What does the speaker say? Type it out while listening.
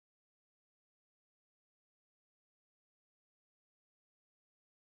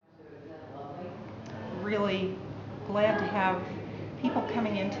really glad to have people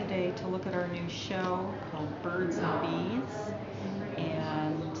coming in today to look at our new show called Birds and Bees.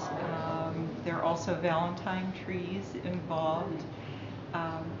 And there are also Valentine trees involved.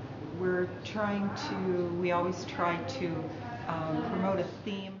 Um, we always try to promote a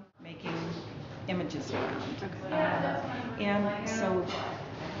theme, making images around. And so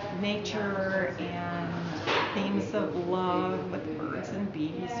nature and themes of love with birds and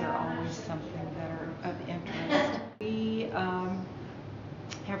bees are always something that are of interest. We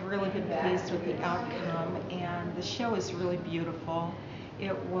have really been pleased with the outcome, and the show is really beautiful.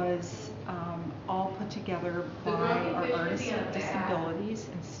 It was all put together by our artists with disabilities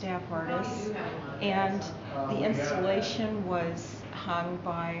and staff artists, and the installation was hung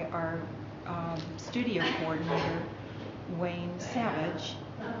by our studio coordinator, Wayne Savage.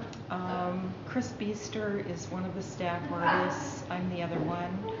 Chris Beester is one of the staff artists. I'm the other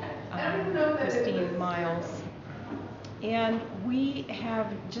one, Christine Miles. And we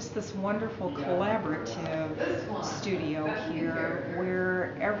have just this wonderful collaborative studio here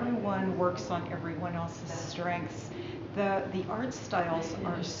where everyone works on everyone else's strengths. The art styles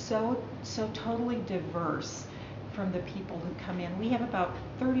are so totally diverse from the people who come in. We have about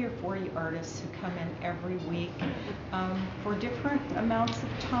 30 or 40 artists who come in every week for different amounts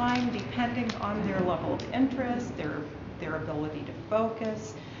of time, depending on their level of interest, their ability to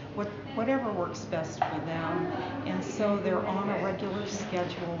focus, whatever works best for them. And so they're on a regular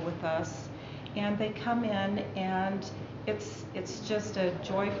schedule with us, and they come in, and it's just a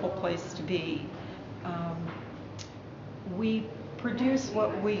joyful place to be. We produce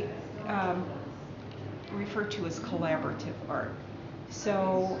what we refer to as collaborative art.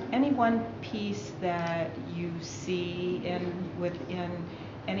 So any one piece that you see within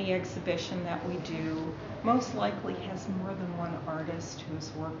any exhibition that we do most likely has more than one artist who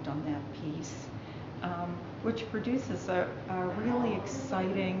has worked on that piece, which produces a really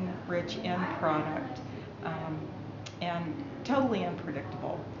exciting, rich end product, and totally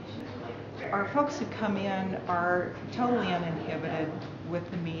unpredictable. Our folks who come in are totally uninhibited with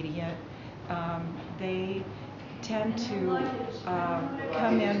the media. They tend to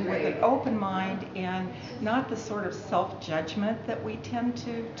come in with an open mind and not the sort of self-judgment that we tend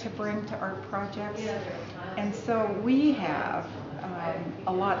to bring to art projects. And so we have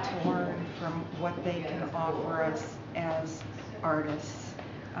a lot to learn from what they can offer us as artists.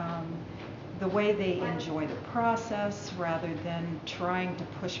 The way they enjoy the process rather than trying to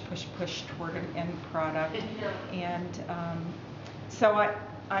push toward an end product. And so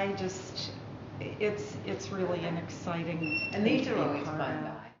I just, it's really an exciting and these are thing to be always part fun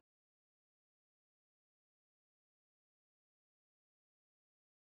of.